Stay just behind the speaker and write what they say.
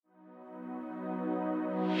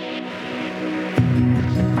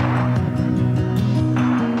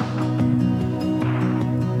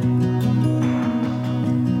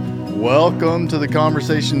Welcome to the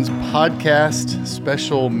Conversations Podcast,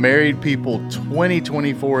 special Married People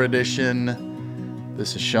 2024 edition.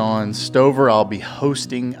 This is Sean Stoever. I'll be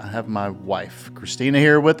hosting. I have my wife, Christina,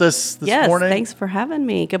 here with us this morning. Yes, thanks for having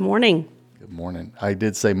me. Good morning. Good morning. I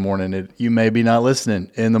did say morning. You may be not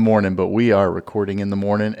listening in the morning, but we are recording in the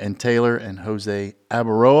morning. And Taylor and Jose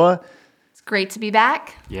Abaroa. It's great to be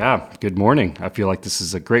back. Yeah, good morning. I feel like this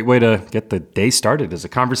is a great way to get the day started as a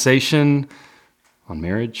conversation on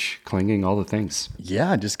marriage, clinging, all the things.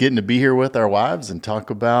 Yeah, just getting to be here with our wives and talk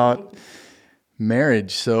about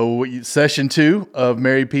marriage. So session 2 of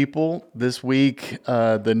Married People this week.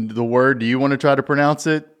 The word, do you want to try to pronounce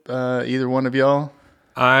it? Either one of y'all?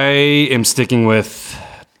 I am sticking with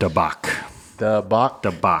Dabaq. Dabaq?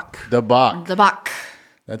 Dabaq. Dabaq. Dabaq.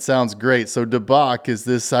 That sounds great. So Dabaq is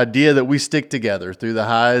this idea that we stick together through the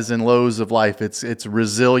highs and lows of life. It's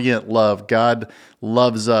resilient love. God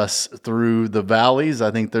loves us through the valleys.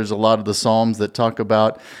 I think there's a lot of the Psalms that talk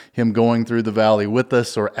about him going through the valley with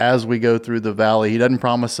us, or as we go through the valley. He doesn't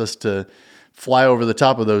promise us to fly over the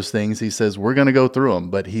top of those things. He says we're going to go through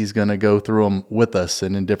them, but he's going to go through them with us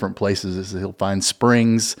and in different places. He'll find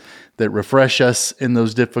springs that refresh us in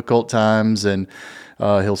those difficult times, and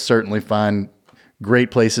he'll certainly find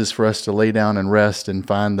great places for us to lay down and rest and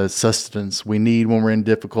find the sustenance we need when we're in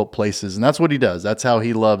difficult places. And that's what he does. That's how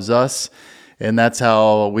he loves us. And that's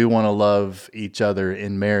how we want to love each other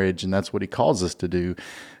in marriage. And that's what he calls us to do.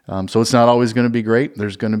 So it's not always going to be great.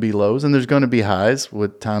 There's going to be lows and there's going to be highs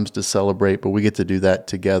with times to celebrate, but we get to do that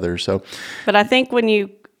together. But I think when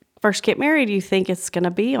you first get married, you think it's going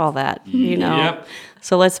to be all that, you know. Yep.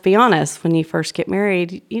 So let's be honest. When you first get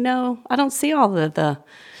married, you know, I don't see all the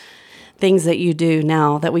things that you do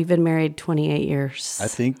now that we've been married 28 years. I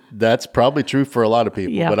think that's probably true for a lot of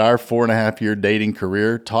people, but our 4.5-year dating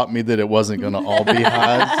career taught me that it wasn't going to all be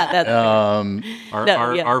highs.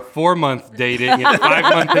 Our 4-month dating and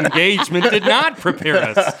 5-month engagement did not prepare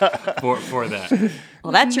us for that.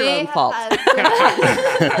 Well, that's your own fault.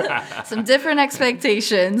 Some different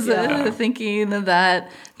expectations, thinking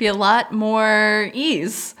that be a lot more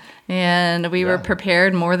ease. And we were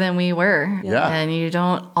prepared more than we were. Yeah. And you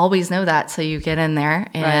don't always know that, so you get in there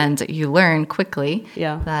and you learn quickly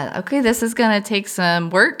that, okay, this is going to take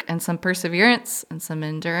some work and some perseverance and some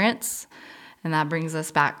endurance. And that brings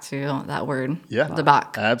us back to that word,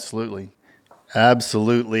 Dabaq.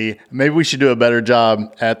 Absolutely. Maybe we should do a better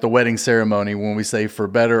job at the wedding ceremony when we say for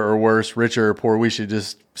better or worse, richer or poor. We should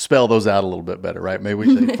just spell those out a little bit better, right? Maybe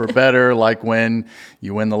we say for better, like when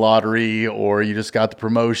you win the lottery or you just got the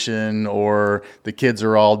promotion or the kids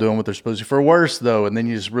are all doing what they're supposed to. For worse, though, and then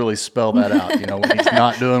you just really spell that out, you know, when he's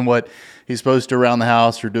not doing what he's supposed to around the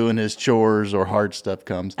house or doing his chores or hard stuff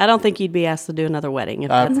comes. I don't think you'd be asked to do another wedding if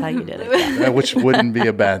that's how you did it. Which wouldn't be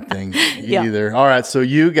a bad thing either. All right, so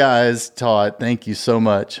you guys taught, thank you so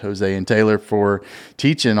much, Jose and Taylor, for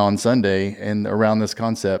teaching on Sunday and around this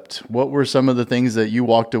concept. What were some of the things that you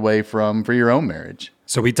walked away from for your own marriage?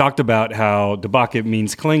 So we talked about how Dabaq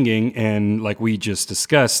means clinging, and like we just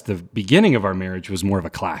discussed, the beginning of our marriage was more of a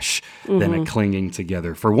clash than a clinging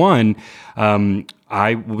together. For one,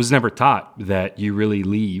 I was never taught that you really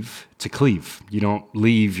leave to cleave. You don't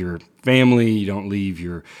leave your family, you don't leave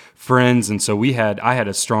your friends, and so I had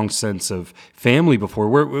a strong sense of family before,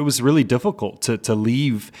 where it was really difficult to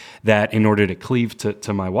leave that in order to cleave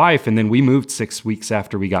to my wife. And then we moved 6 weeks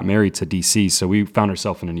after we got married to DC, so we found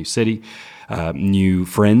ourselves in a new city. New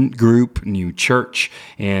friend group, new church,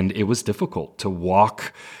 and it was difficult to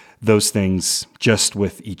walk those things just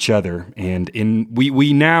with each other. And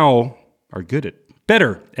we now are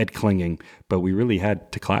better at clinging, but we really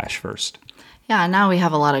had to clash first. Yeah, now we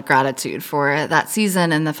have a lot of gratitude for that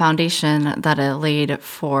season and the foundation that it laid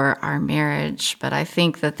for our marriage. But I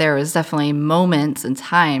think that there was definitely moments and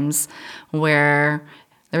times where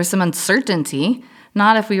there was some uncertainty.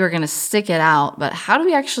 Not if we were going to stick it out, but how do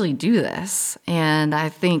we actually do this? And I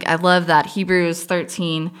love that Hebrews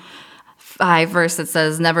 13:5 verse that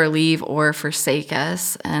says, never leave or forsake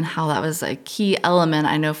us, and how that was a key element,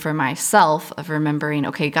 I know for myself, of remembering,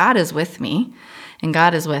 okay, God is with me and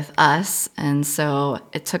God is with us. And so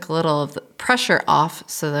it took a little of the pressure off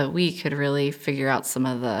so that we could really figure out some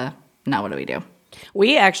of the, now what do we do?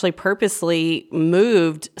 We actually purposely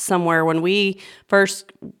moved somewhere when we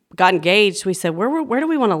first got engaged. We said, where do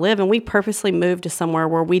we want to live? And we purposely moved to somewhere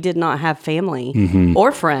where we did not have family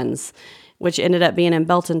or friends, which ended up being in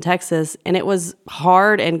Belton, Texas. And it was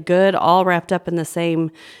hard and good, all wrapped up in the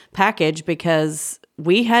same package, because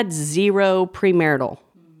we had zero premarital.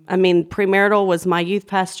 I mean, premarital was my youth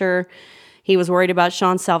pastor. He was worried about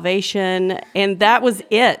Sean's salvation, and that was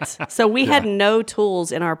it. So we had no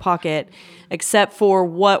tools in our pocket except for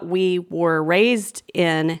what we were raised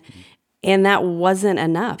in, and that wasn't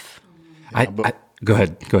enough. Go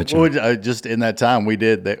ahead, Sean. Well, just in that time, we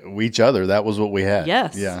did that. Each other. That was what we had.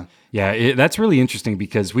 Yes. Yeah. Yeah, that's really interesting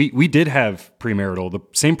because we did have premarital, the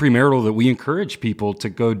same premarital that we encourage people to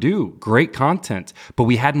go do. Great content, but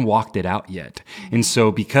we hadn't walked it out yet. And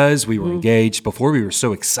so because we were engaged, before we were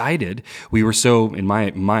so excited, we were so, in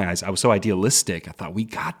my eyes, I was so idealistic. I thought, we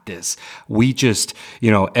got this. We just,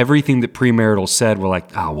 everything that premarital said, we're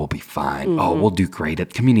like, oh, we'll be fine. Oh, we'll do great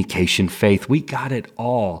at communication, faith. We got it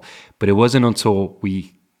all. But it wasn't until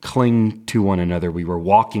we cling to one another, we were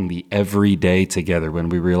walking the everyday together when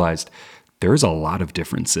we realized there's a lot of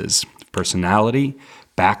differences, personality,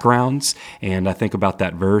 backgrounds. And I think about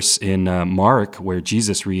that verse in Mark where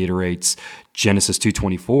Jesus reiterates Genesis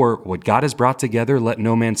 2:24, what God has brought together, let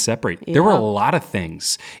no man separate. Yeah. There were a lot of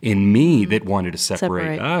things in me that wanted to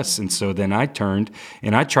separate us. And so then I turned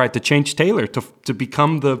and I tried to change Taylor to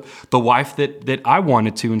become the wife that I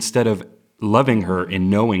wanted to, instead of loving her and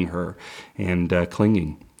knowing her and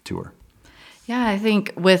clinging to her. Yeah, I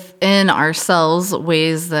think within ourselves,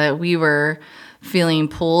 ways that we were feeling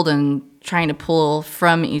pulled and trying to pull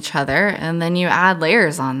from each other. And then you add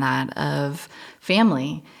layers on that of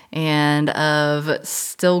family and of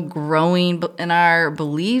still growing in our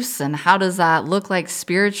beliefs. And how does that look like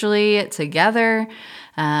spiritually together?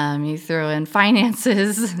 You throw in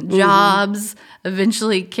finances, jobs,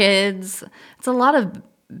 eventually kids. It's a lot of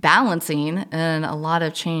balancing and a lot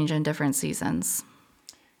of change in different seasons.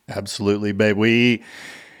 Absolutely, babe. We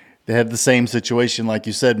had the same situation, like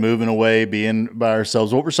you said, moving away, being by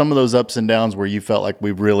ourselves. What were some of those ups and downs where you felt like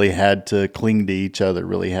we really had to cling to each other,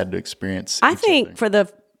 really had to experience I think other? For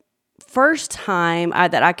the first time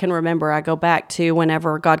that I can remember, I go back to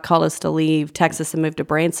whenever God called us to leave Texas and move to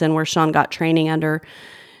Branson, where Sean got training under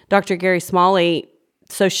Dr. Gary Smalley.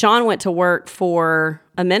 So Sean went to work for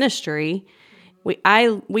a ministry.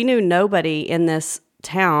 We knew nobody in this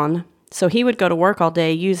town. So he would go to work all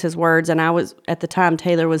day, use his words, and I was, at the time,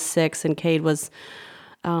 Taylor was 6 and Cade was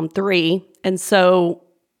 3. And so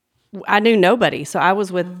I knew nobody. So I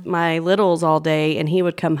was with my littles all day, and he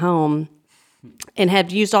would come home and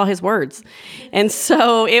had used all his words. And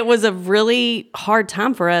so it was a really hard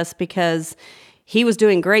time for us because he was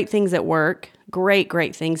doing great things at work, great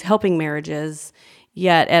things, helping marriages.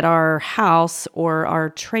 Yet at our house, or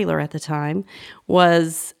our trailer at the time,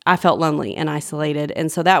 I felt lonely and isolated. And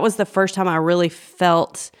so that was the first time I really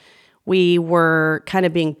felt we were kind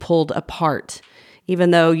of being pulled apart.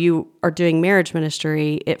 Even though you are doing marriage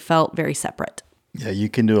ministry, it felt very separate. Yeah, you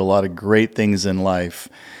can do a lot of great things in life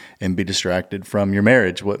and be distracted from your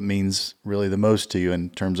marriage, what means really the most to you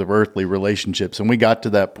in terms of earthly relationships. And we got to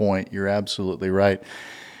that point. You're absolutely right.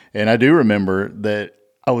 And I do remember that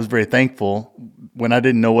I was very thankful when I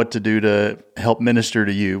didn't know what to do to help minister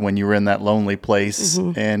to you when you were in that lonely place.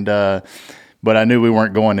 And but I knew we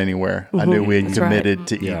weren't going anywhere. I knew we had committed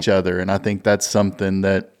to each other. And I think that's something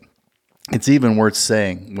that it's even worth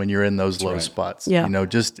saying when you're in those low spots. Yeah.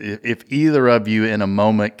 Just if either of you in a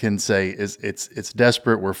moment can say, it's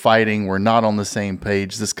desperate, we're fighting, we're not on the same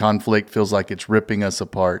page, this conflict feels like it's ripping us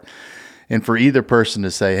apart. And for either person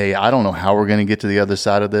to say, hey, I don't know how we're going to get to the other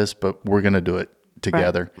side of this, but we're going to do it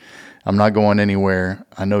together. Right. I'm not going anywhere.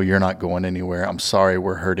 I know you're not going anywhere. I'm sorry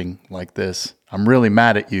we're hurting like this. I'm really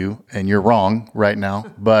mad at you, and you're wrong right now,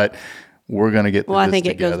 but we're going to get through this together. Well, I think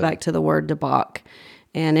it goes back to the word Dabaq.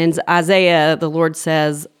 And in Isaiah, the Lord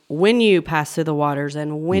says, when you pass through the waters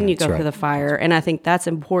and when you go through the fire. And I think that's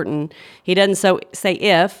important. He doesn't say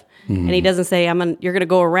if, and he doesn't say you're going to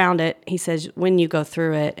go around it. He says when you go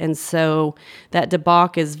through it. And so that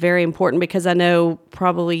Dabaq is very important, because I know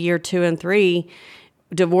probably year 2 and 3,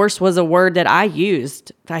 divorce was a word that I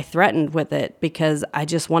used. I threatened with it because I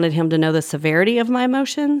just wanted him to know the severity of my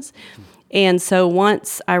emotions. And so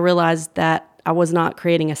once I realized that I was not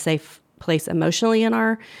creating a safe place emotionally in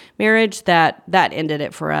our marriage, that ended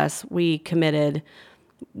it for us. We committed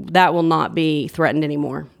that will not be threatened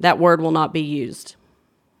anymore. That word will not be used.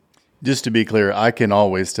 Just to be clear, I can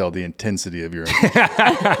always tell the intensity of your emotions.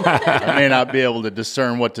 I may not be able to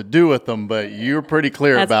discern what to do with them, but you're pretty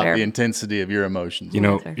clear about the intensity of your emotions. You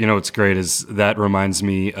know what's great is that reminds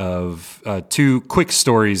me of 2 quick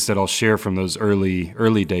stories that I'll share from those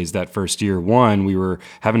early days, that first year. One, we were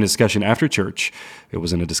having a discussion after church. It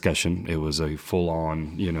wasn't a discussion. It was a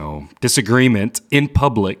full-on, disagreement in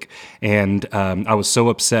public. And I was so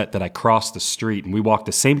upset that I crossed the street, and we walked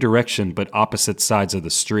the same direction but opposite sides of the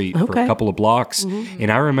street for for a couple of blocks.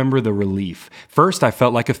 And I remember the relief. First, I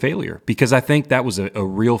felt like a failure because I think that was a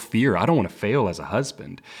real fear. I don't want to fail as a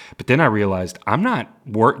husband. But then I realized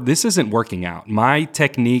this isn't working out. My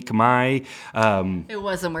technique, it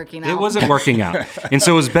wasn't working out. It wasn't working out. And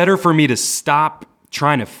so it was better for me to stop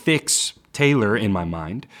trying to fix Taylor in my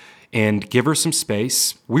mind and give her some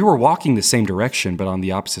space. We were walking the same direction, but on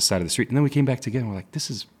the opposite side of the street. And then we came back together and we're like, this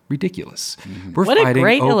is ridiculous. We're What a fighting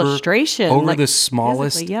great over, illustration. over Like, the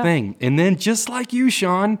smallest physically, yeah. thing. And then just like you,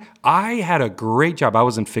 Sean, I had a great job. I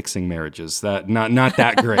wasn't fixing marriages, that not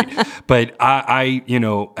that great, but I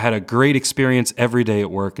had a great experience every day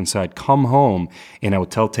at work. And so I'd come home and I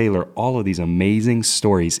would tell Taylor all of these amazing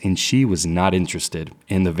stories, and she was not interested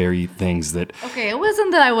in the very things that. Okay, it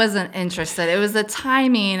wasn't that I wasn't interested. It was the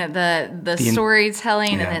timing, the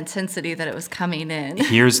storytelling, and the intensity that it was coming in.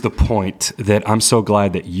 Here's the point that I'm so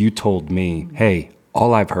glad that you told me, hey,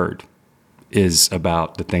 all I've heard is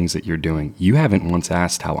about the things that you're doing. You haven't once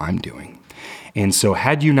asked how I'm doing. And so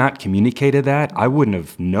had you not communicated that, I wouldn't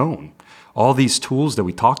have known. All these tools that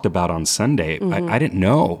we talked about on Sunday, I didn't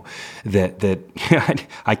know that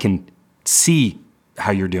I can see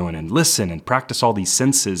how you're doing and listen and practice all these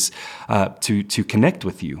senses to connect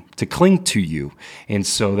with you, to cling to you. And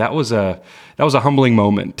so that was a humbling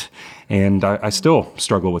moment. And I still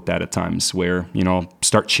struggle with that at times where,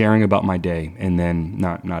 start sharing about my day and then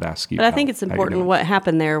not ask you. But I think it's important what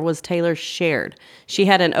happened there was Taylor shared. She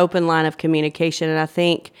had an open line of communication, and I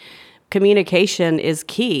think communication is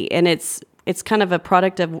key. And it's kind of a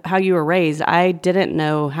product of how you were raised. I didn't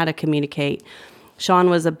know how to communicate. Sean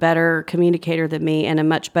was a better communicator than me and a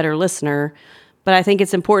much better listener. But I think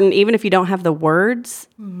it's important, even if you don't have the words,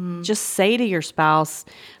 just say to your spouse,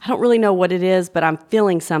 I don't really know what it is, but I'm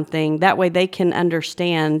feeling something. That way they can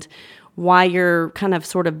understand why you're kind of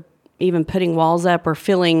sort of even putting walls up or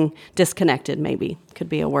feeling disconnected, maybe, could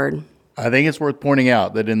be a word. I think it's worth pointing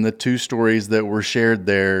out that in the two stories that were shared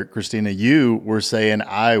there, Christina, you were saying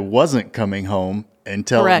I wasn't coming home and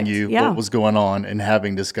telling Correct. you Yeah. what was going on and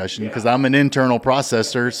having discussion because I'm an internal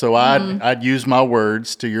processor. So I'd use my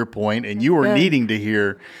words to your point, and you were needing to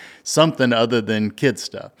hear something other than kid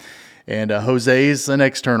stuff. And Jose's an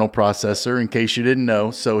external processor, in case you didn't know.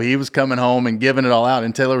 So he was coming home and giving it all out.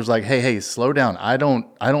 And Taylor was like, hey, slow down. I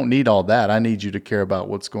don't need all that. I need you to care about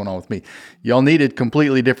what's going on with me. Y'all needed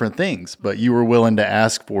completely different things, but you were willing to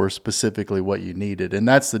ask for specifically what you needed. And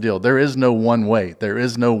that's the deal. There is no one way. There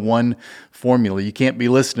is no one formula. You can't be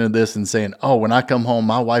listening to this and saying, oh, when I come home,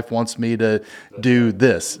 my wife wants me to do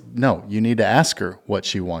this. No, you need to ask her what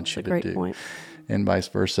she wants you to do. Great point. And vice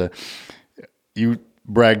versa. You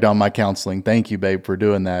bragged on my counseling. Thank you, babe, for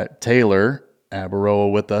doing that. Taylor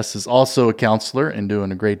Abaroa with us is also a counselor and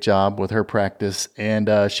doing a great job with her practice. And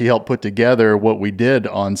she helped put together what we did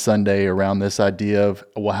on Sunday around this idea of,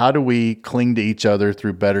 well, how do we cling to each other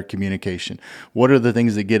through better communication? What are the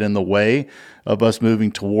things that get in the way of us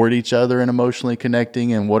moving toward each other and emotionally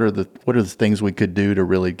connecting? And what are the things we could do to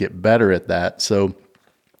really get better at that? So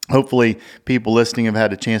hopefully people listening have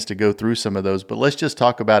had a chance to go through some of those, but let's just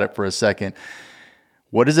talk about it for a second.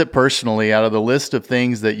 What is it personally, out of the list of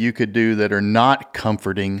things that you could do that are not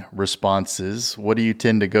comforting responses? What do you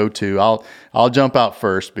tend to go to? I'll jump out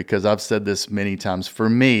first because I've said this many times. For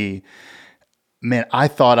me, man, I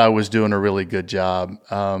thought I was doing a really good job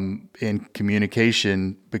in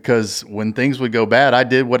communication because when things would go bad, I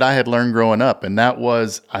did what I had learned growing up, and that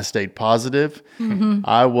was I stayed positive.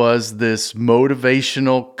 I was this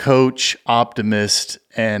motivational coach optimist,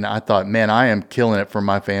 and I thought, man, I am killing it for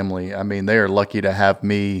my family. I mean, they are lucky to have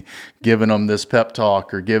me giving them this pep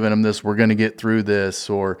talk or giving them this, we're going to get through this,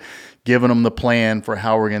 or giving them the plan for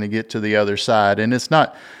how we're going to get to the other side. And it's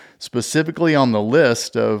not specifically on the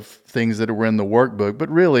list of things that were in the workbook, but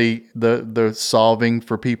really the solving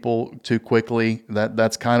for people too quickly,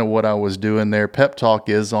 that's kind of what I was doing there. Pep talk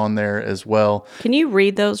is on there as well. Can you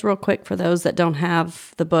read those real quick for those that don't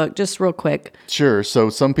have the book? Just real quick. Sure. So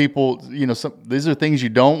some people, these are things you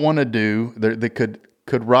don't want to do that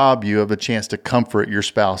could rob you of a chance to comfort your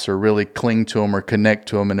spouse or really cling to them or connect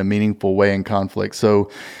to them in a meaningful way in conflict. So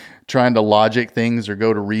trying to logic things or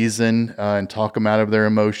go to reason and talk them out of their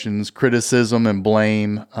emotions, criticism and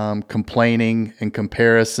blame, complaining and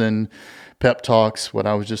comparison, pep talks, what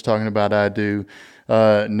I was just talking about I do,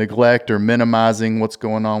 neglect or minimizing what's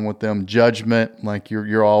going on with them, judgment, like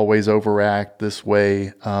you're always overact this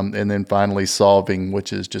way, and then finally solving,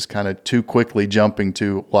 which is just kind of too quickly jumping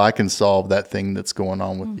to, well, I can solve that thing that's going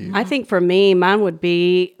on with you. I think for me, mine would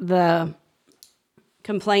be the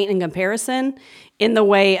complaint and comparison in the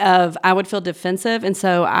way of I would feel defensive. And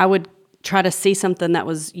so I would try to see something that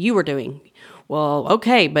was you were doing well,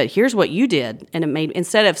 okay, but here's what you did. And it made,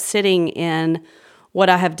 instead of sitting in what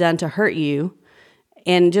I have done to hurt you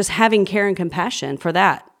and just having care and compassion for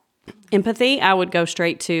that. Empathy, I would go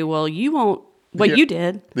straight to, well, you won't, what you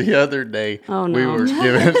did. The other day, Oh, no. we were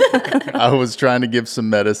I was trying to give some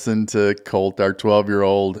medicine to Colt, our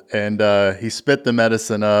 12-year-old, and he spit the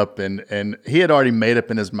medicine up, and he had already made up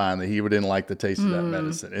in his mind that he didn't like the taste of that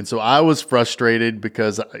medicine. And so I was frustrated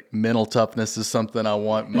because mental toughness is something I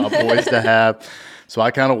want my boys to have. So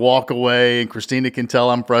I kind of walk away, and Christina can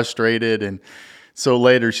tell I'm frustrated, and so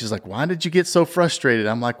later she's like, why did you get so frustrated?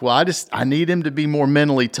 I'm like, well, I need him to be more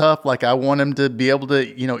mentally tough. Like I want him to be able to,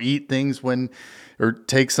 eat things or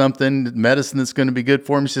take something, medicine that's going to be good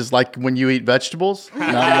for him. She's like, when you eat vegetables. And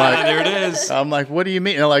I'm like, there it is. I'm like, what do you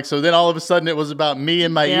mean? And so then all of a sudden it was about me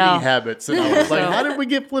and my eating habits. And I was like, how did we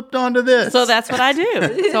get flipped onto this? So that's what I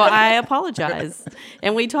do. So I apologize.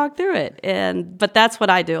 And we talk through it. But that's what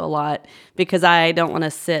I do a lot because I don't want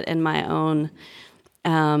to sit in my own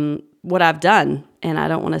what I've done, and I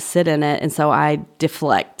don't want to sit in it, and so I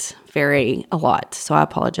deflect a lot. So I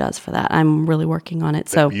apologize for that. I'm really working on it.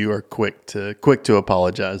 So you are quick to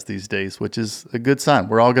apologize these days, which is a good sign.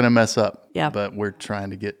 We're all going to mess up, but we're trying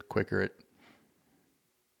to get quicker at.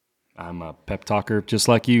 I'm a pep talker just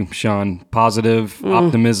like you, Sean. Positive,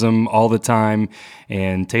 optimism all the time,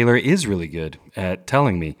 and Taylor is really good at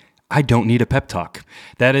telling me I don't need a pep talk.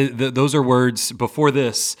 That is, those are words before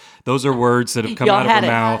this. Those are words that have come out of her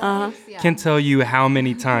mouth. Can't tell you how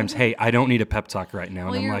many times, hey, I don't need a pep talk right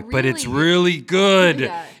now. And I'm like, but it's really good.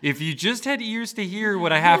 Yeah. If you just had ears to hear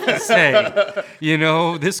what I have to say,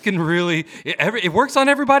 this can really, it works on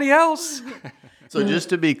everybody else. So just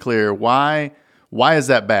to be clear, why is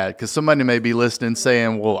that bad? Because somebody may be listening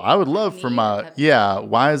saying, well, I would love for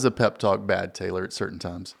why is a pep talk bad, Taylor, at certain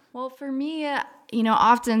times? Well, for me,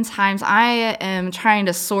 oftentimes I am trying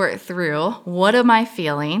to sort through what am I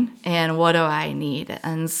feeling and what do I need.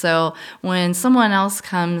 And so when someone else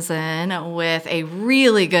comes in with a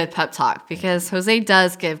really good pep talk, because Jose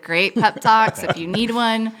does give great pep talks. If you need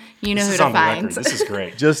one, you know who to find. This is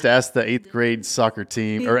great. Just ask the 8th grade soccer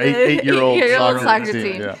team or 8-year-old soccer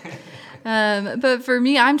team. Yeah. But for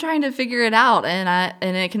me, I'm trying to figure it out,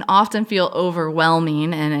 and it can often feel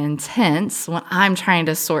overwhelming and intense when I'm trying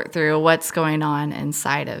to sort through what's going on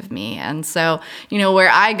inside of me. And so,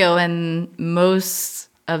 where I go in most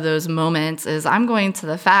of those moments is I'm going to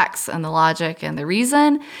the facts and the logic and the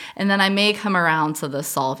reason, and then I may come around to the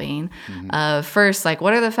solving. First, like,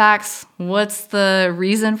 what are the facts? What's the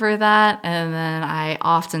reason for that? And then I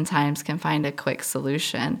oftentimes can find a quick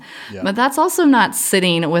solution. Yeah. But that's also not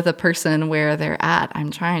sitting with a person where they're at.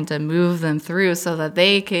 I'm trying to move them through so that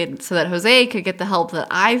Jose could get the help that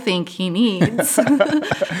I think he needs to,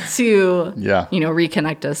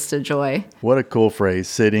 reconnect us to joy. What a cool phrase,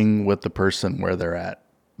 sitting with the person where they're at.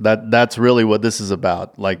 That's really what this is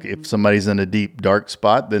about. Like if somebody's in a deep, dark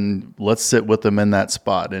spot, then let's sit with them in that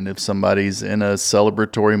spot. And if somebody's in a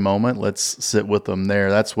celebratory moment, let's sit with them there.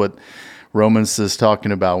 That's what Romans is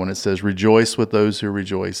talking about when it says, rejoice with those who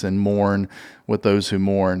rejoice and mourn with those who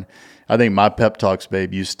mourn. I think my pep talks,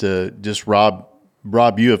 babe, used to just rob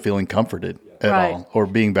you of feeling comforted at all or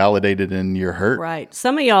being validated in your hurt. Right.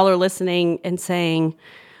 Some of y'all are listening and saying,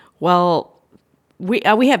 well,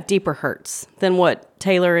 we have deeper hurts than what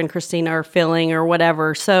Taylor and Christina are feeling or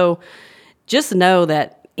whatever. So just know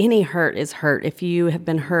that any hurt is hurt. If you have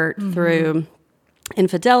been hurt through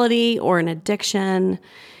infidelity or an addiction,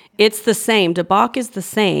 it's the same. Dabaq is the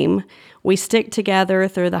same. We stick together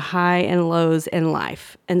through the high and lows in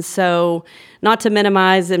life. And so not to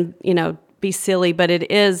minimize and, be silly, but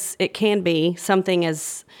it can be something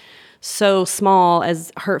as so small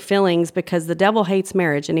as hurt feelings because the devil hates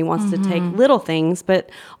marriage and he wants to take little things, but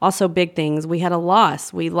also big things. We had a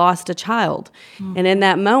loss. We lost a child. And in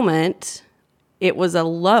that moment, it was a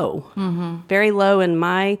low, very low in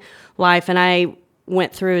my life. And I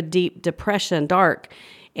went through a deep depression, dark.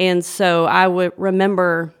 And so I would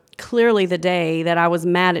remember clearly the day that I was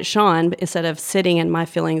mad at Sean instead of sitting in my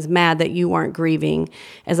feelings, mad that you weren't grieving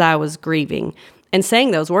as I was grieving, and saying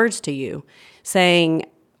those words to you, saying,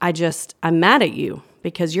 I'm mad at you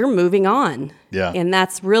because you're moving on. Yeah. And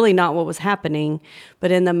that's really not what was happening. But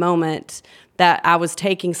in the moment that I was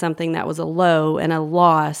taking something that was a low and a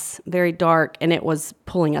loss, very dark, and it was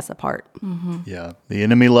pulling us apart. Yeah. The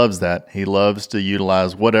enemy loves that. He loves to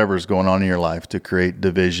utilize whatever's going on in your life to create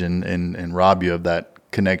division and rob you of that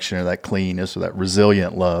connection or that cleanness or that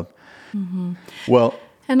resilient love. Well,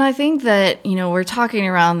 and I think that, we're talking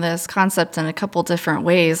around this concept in a couple different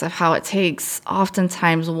ways of how it takes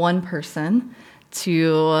oftentimes one person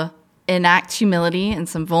to enact humility and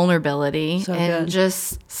some vulnerability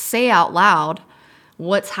just say out loud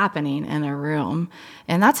what's happening in a room.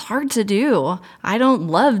 And that's hard to do. I don't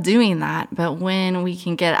love doing that. But when we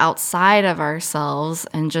can get outside of ourselves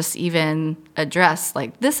and just even address,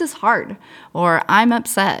 like, this is hard, or I'm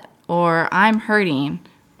upset, or I'm hurting,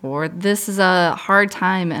 or this is a hard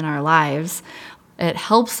time in our lives, it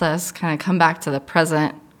helps us kind of come back to the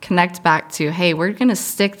present, connect back to, hey, we're going to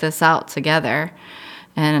stick this out together.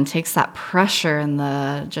 And it takes that pressure and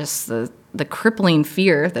the crippling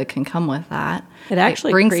fear that can come with that. It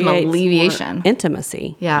actually brings some creates alleviation. more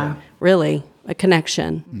intimacy. Yeah. Really, a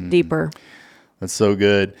connection, deeper. That's so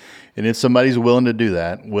good. And if somebody's willing to do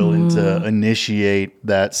that, willing to initiate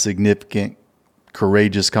that significant,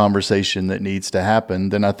 courageous conversation that needs to happen,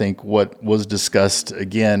 then I think what was discussed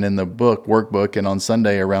again in the workbook and on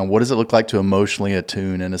Sunday around what does it look like to emotionally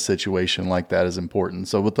attune in a situation like that is important.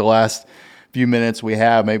 So with the last few minutes we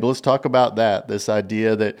have, maybe let's talk about that, this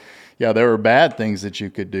idea that, yeah, there are bad things that you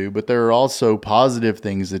could do, but there are also positive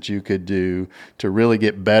things that you could do to really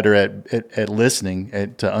get better at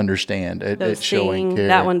listening, to understand, at showing care.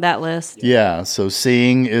 That list. Yeah, so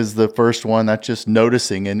seeing is the first one. That's just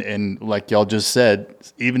noticing. And like y'all just said,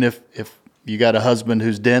 even if you got a husband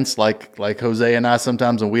who's dense like Jose and I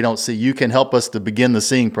sometimes, and we don't see, you can help us to begin the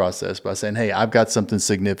seeing process by saying, hey, I've got something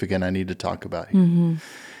significant I need to talk about here. Mm-hmm.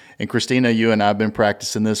 And Christina, you and I have been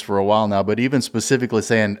practicing this for a while now, but even specifically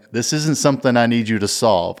saying, this isn't something I need you to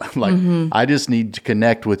solve. Like, I just need to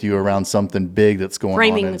connect with you around something big that's going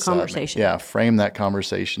Framing on the inside conversation. me. Yeah, frame that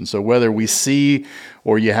conversation. So whether we see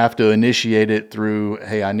or you have to initiate it through,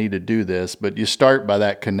 hey, I need to do this, but you start by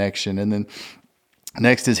that connection. And then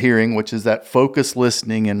next is hearing, which is that focused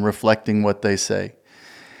listening and reflecting what they say.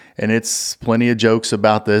 And it's plenty of jokes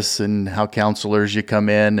about this and how counselors, you come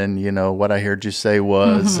in and, you know, what I heard you say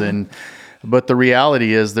was, but the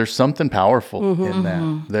reality is there's something powerful in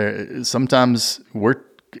that. There, sometimes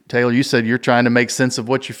Taylor, you said you're trying to make sense of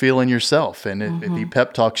what you feel in yourself. And if he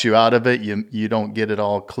pep talks you out of it, you don't get it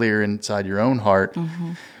all clear inside your own heart.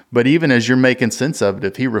 But even as you're making sense of it,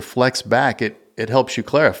 if he reflects back, it helps you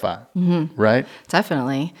clarify, right?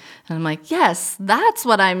 Definitely. And I'm like, yes, that's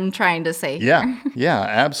what I'm trying to say here. Yeah,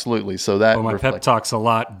 absolutely. So that my pep talk's a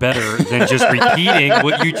lot better than just repeating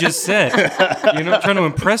what you just said. You know, I'm trying to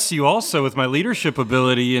impress you also with my leadership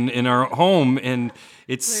ability in our home. And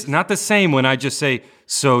it's not the same when I just say,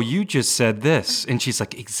 so you just said this. And she's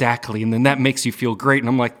like, exactly. And then that makes you feel great. And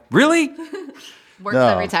I'm like, really? Works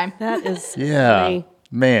every time. That is yeah,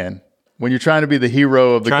 man. When you're trying to be the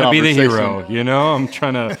hero of the conversation. Trying to be the hero, you know? I'm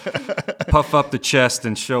trying to puff up the chest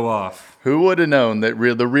and show off. Who would have known that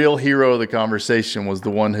the real hero of the conversation was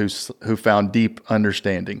the one who found deep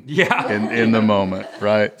understanding in the moment,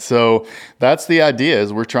 right? So that's the idea,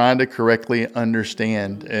 is we're trying to correctly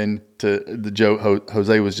understand. And to the joke,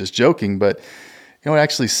 Jose was just joking, but you know, it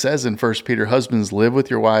actually says in 1 Peter, husbands, live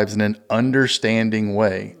with your wives in an understanding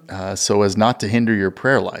way so as not to hinder your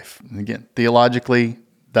prayer life. And again, theologically,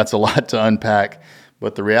 that's a lot to unpack,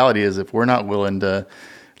 but the reality is if we're not willing to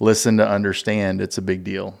listen to understand, it's a big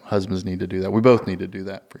deal. Husbands need to do that. We both need to do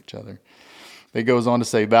that for each other. It goes on to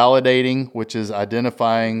say validating, which is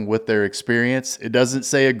identifying with their experience. It doesn't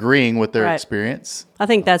say agreeing with their experience. I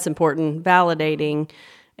think that's important, validating.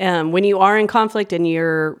 When you are in conflict and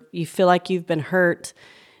you feel like you've been hurt,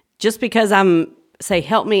 just because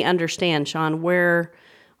help me understand, Sean,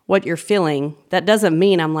 what you're feeling, that doesn't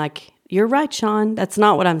mean I'm like, you're right, Sean. That's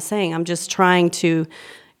not what I'm saying. I'm just trying to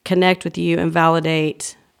connect with you and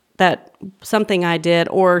validate that something I did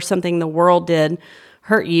or something the world did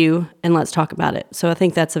hurt you, and let's talk about it. So I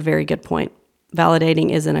think that's a very good point.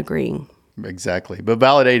 Validating isn't agreeing. Exactly. But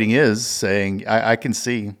validating is saying, I can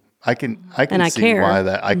see. I can see care. why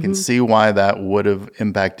that. I can see why that would have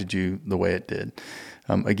impacted you the way it did.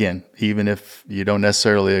 Again, even if you don't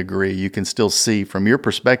necessarily agree, you can still see from your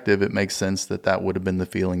perspective, it makes sense that would have been the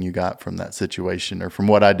feeling you got from that situation or from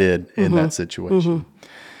what I did in that situation.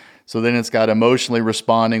 So then it's got emotionally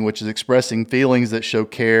responding, which is expressing feelings that show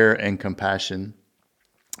care and compassion.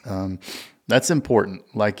 That's important.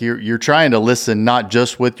 Like you're trying to listen, not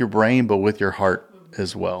just with your brain, but with your heart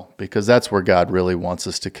as well, because that's where God really wants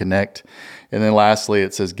us to connect. And then lastly,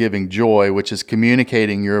 it says giving joy, which is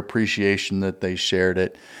communicating your appreciation that they shared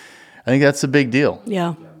it. I think that's a big deal.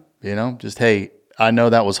 Yeah. You know, just, hey, I know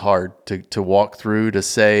that was hard to walk through, to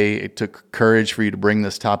say. It took courage for you to bring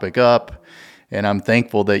this topic up. And I'm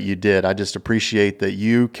thankful that you did. I just appreciate that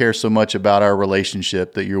you care so much about our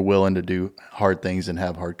relationship that you're willing to do hard things and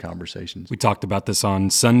have hard conversations. We talked about this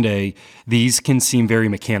on Sunday. These can seem very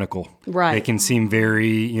mechanical. Right. They can seem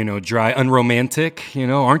very, dry, unromantic.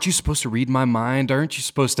 Aren't you supposed to read my mind? Aren't you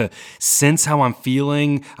supposed to sense how I'm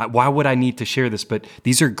feeling? Why would I need to share this? But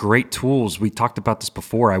these are great tools. We talked about this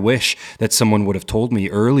before. I wish that someone would have told me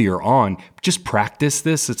earlier on, just practice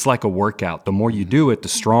this. It's like a workout. The more you do it, the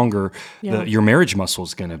stronger your marriage muscle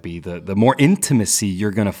is going to be, the more intimacy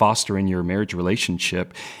you're going to foster in your marriage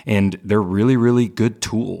relationship. And they're really, really good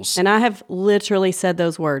tools. And I have literally said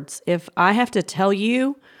those words. If I have to tell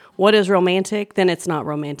you what is romantic, then it's not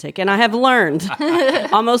romantic. And I have learned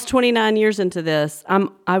almost 29 years into this,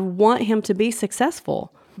 I want him to be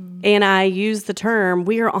successful. And I use the term,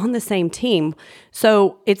 we are on the same team.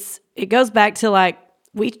 So it goes back to like,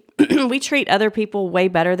 we treat other people way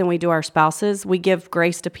better than we do our spouses. We give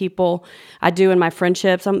grace to people. I do in my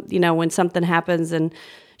friendships. When something happens and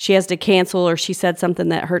she has to cancel or she said something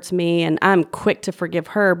that hurts me, and I'm quick to forgive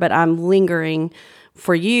her, but I'm lingering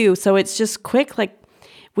for you. So it's just quick. Like,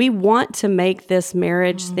 we want to make this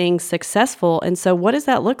marriage thing successful. And so what does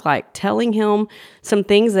that look like? Telling him some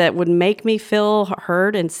things that would make me feel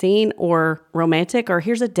heard and seen or romantic, or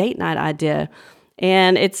here's a date night idea.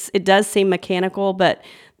 And it does seem mechanical, but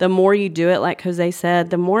the more you do it, like Jose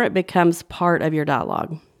said, the more it becomes part of your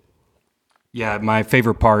dialogue. Yeah, my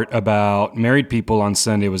favorite part about married people on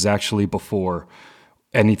Sunday was actually before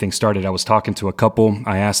anything started. I was talking to a couple.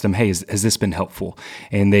 I asked them, hey, has this been helpful?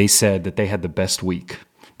 And they said that they had the best week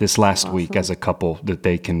this last week as a couple that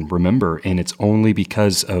they can remember. And it's only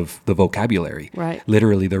because of the vocabulary, right?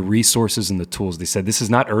 Literally the resources and the tools. They said, this is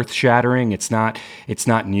not earth shattering. It's not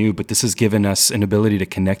new, but this has given us an ability to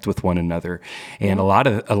connect with one another. And a lot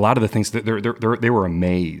of the things that they were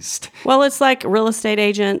amazed. Well, it's like real estate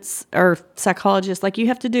agents or psychologists. Like, you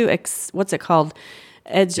have to do, what's it called?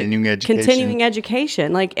 Continuing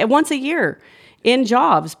education. Like, once a year. In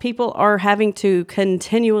jobs, people are having to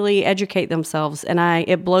continually educate themselves. And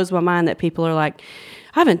it blows my mind that people are like,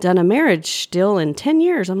 I haven't done a marriage deal in 10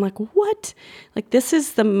 years. I'm like, what? Like, this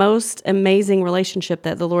is the most amazing relationship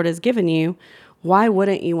that the Lord has given you. Why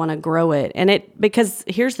wouldn't you want to grow it? Because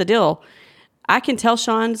here's the deal. I can tell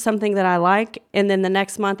Sean something that I like, and then the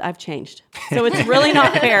next month I've changed. So it's really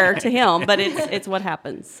not fair to him, but it's what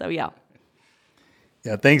happens. So yeah.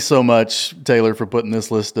 Yeah, thanks so much, Taylor, for putting this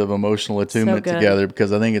list of emotional attunement together,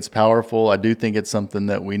 because I think it's powerful. I do think it's something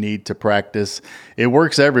that we need to practice. It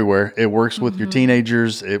works everywhere. It works with your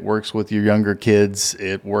teenagers. It works with your younger kids.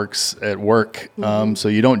 It works at work. So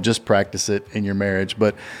you don't just practice it in your marriage.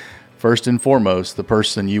 But first and foremost, the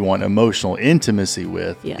person you want emotional intimacy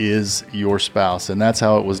with is your spouse. And that's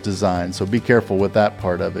how it was designed. So be careful with that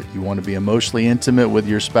part of it. You want to be emotionally intimate with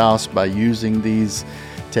your spouse by using these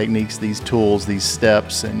techniques, these tools, these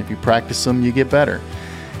steps, and if you practice them, you get better.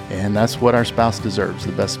 And that's what our spouse deserves,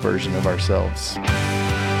 the best version of ourselves.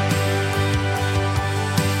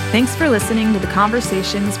 Thanks for listening to the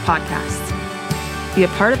Conversations podcast. Be a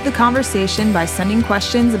part of the conversation by sending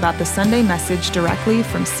questions about the Sunday message directly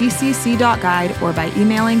from ccc.guide or by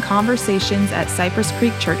emailing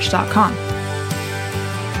conversations@cypresscreekchurch.com.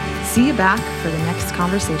 See you back for the next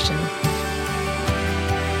conversation.